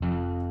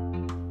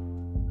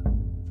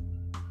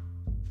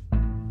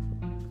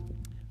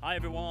Hi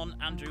everyone,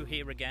 Andrew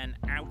here again,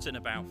 out and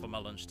about for my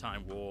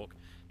lunchtime walk.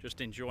 Just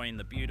enjoying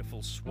the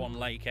beautiful Swan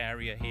Lake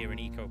area here in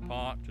Eco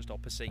Park, just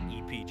opposite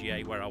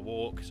EPGA where I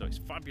walk. So it's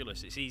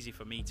fabulous, it's easy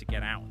for me to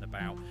get out and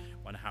about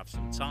when I have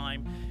some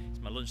time. It's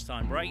my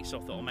lunchtime break,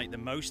 so I thought I'll make the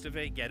most of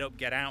it. Get up,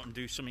 get out and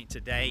do something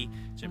today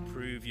to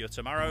improve your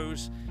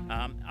tomorrows.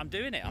 I'm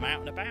doing it, I'm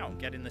out and about,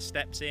 getting the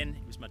steps in.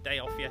 It was my day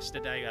off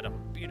yesterday, I had a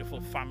beautiful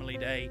family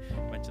day.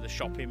 Went to the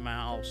shopping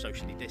mall,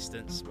 socially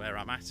distanced, wear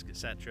our masks,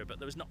 etc. But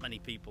there was not many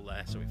people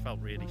there, so it felt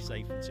really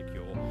safe and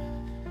secure.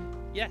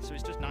 Yeah, so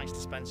it's just nice to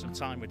spend some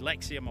time with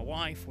Lexia, my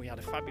wife. We had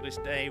a fabulous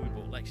day. We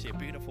bought Lexia a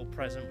beautiful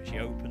present which she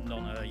opened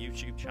on her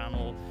YouTube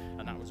channel,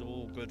 and that was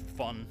all good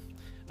fun.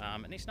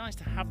 And it's nice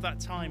to have that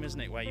time, isn't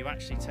it, where you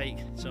actually take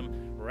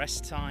some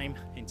rest time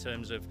in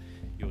terms of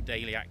your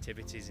daily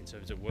activities, in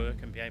terms of work,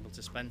 and be able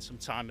to spend some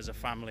time as a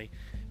family,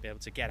 be able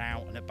to get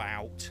out and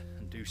about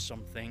and do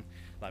something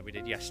like we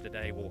did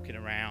yesterday, walking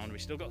around. We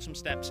still got some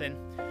steps in.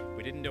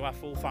 We didn't do our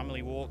full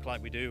family walk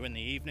like we do in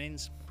the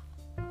evenings,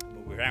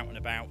 but we're out and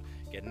about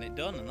getting it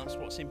done, and that's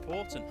what's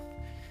important.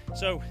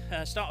 So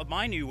start of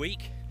my new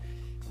week,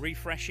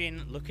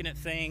 refreshing, looking at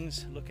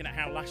things, looking at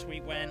how last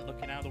week went,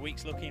 looking how the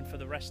week's looking for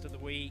the rest of the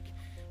week,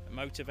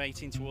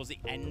 motivating towards the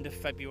end of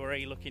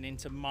February, looking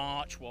into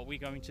March, what we're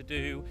going to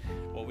do,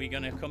 what we're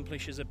going to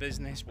accomplish as a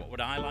business, what would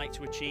I like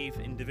to achieve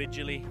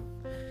individually,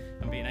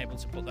 and being able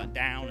to put that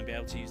down and be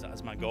able to use that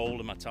as my goal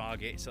and my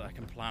target so I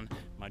can plan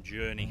my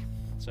journey.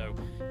 So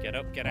get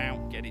up, get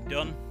out, get it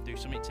done, do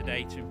something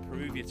today to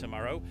improve your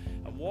tomorrow,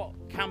 and what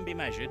can be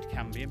measured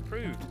can be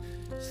improved.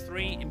 There's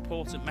 3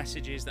 important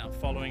messages that I'm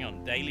following on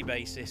a daily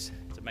basis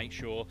to make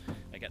sure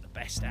I get the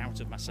best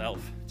out of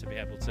myself, to be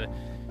able to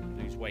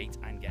lose weight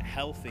and get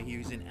healthy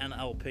using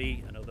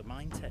NLP and other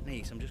mind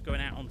techniques. I'm just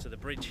going out onto the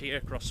bridge here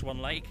across Swan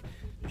Lake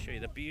to show you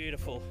the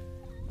beautiful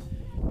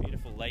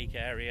lake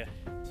area.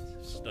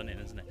 It's stunning,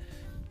 isn't it?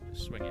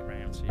 Just swing it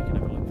around so you can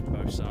have a look from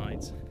both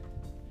sides.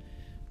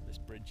 This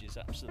bridge is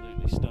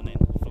absolutely stunning,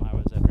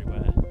 flowers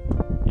everywhere.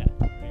 Yeah,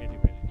 really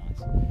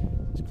nice.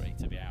 It's great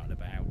to be out and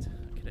about.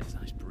 Look at this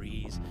nice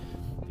breeze,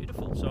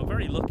 beautiful. So I'm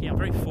very lucky, I'm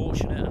very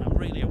fortunate, and I'm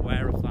really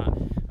aware of that,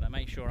 and I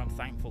make sure I'm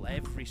thankful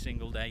every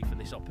single day for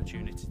this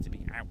opportunity to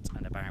be out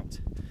and about.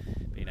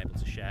 Being able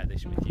to share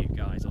this with you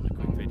guys on a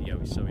quick video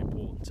is so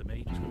important to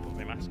me. Just going to put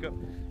my mask up,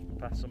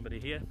 pass somebody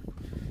here.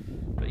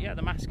 But yeah,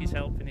 the mask is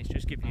helping. It's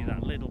just giving you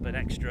that little bit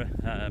extra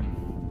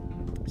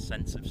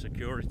sense of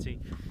security,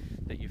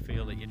 that you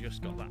feel that you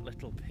just got that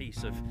little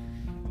piece of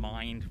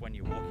mind when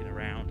you're walking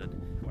around, and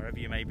wherever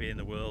you may be in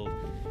the world,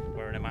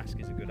 wearing a mask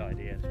is a good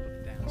idea. Just put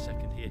it down a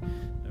second here,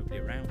 nobody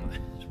around, but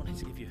I just wanted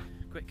to give you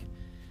a quick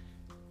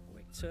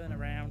turn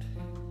around.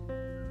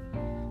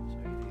 So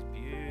these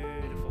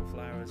beautiful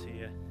flowers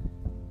here.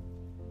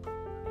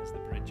 There's the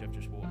bridge I've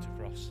just walked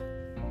across.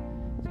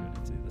 Let's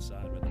go into the other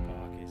side where the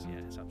park is. Yeah,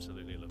 it's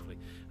absolutely lovely,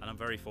 and I'm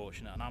very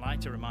fortunate, and I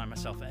like to remind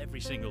myself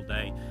every single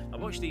day. I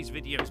watch these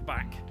videos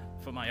back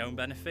for my own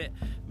benefit,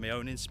 my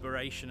own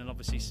inspiration, and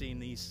obviously seeing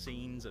these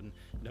scenes and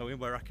knowing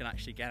where I can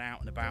actually get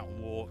out and about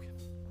and walk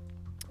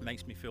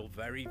makes me feel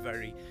very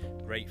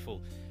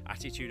grateful.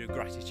 Attitude of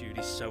gratitude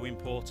is so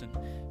important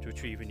to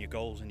achieving your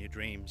goals and your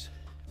dreams.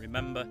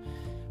 Remember,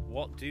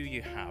 what do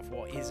you have?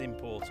 What is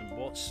important?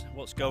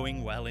 What's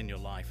going well in your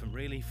life? And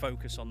really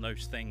focus on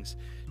those things.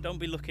 Don't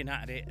be looking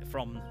at it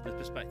from the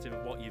perspective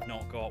of what you've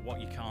not got, what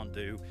you can't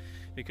do,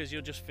 because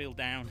you'll just feel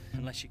down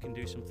unless you can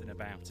do something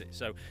about it.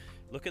 So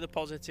look at the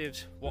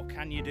positives. What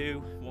can you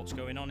do? What's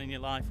going on in your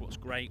life? What's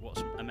great?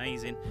 What's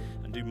amazing?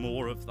 And do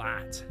more of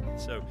that.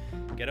 So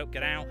get up,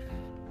 get out,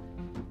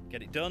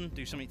 get it done,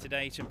 do something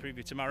today to improve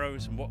your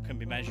tomorrows, and what can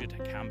be measured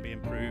can be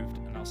improved.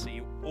 And I'll see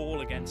you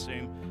all again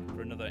soon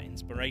for another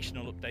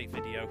inspirational update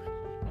video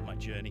on my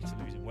journey to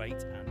losing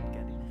weight and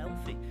getting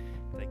healthy.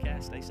 Take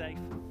care, stay safe.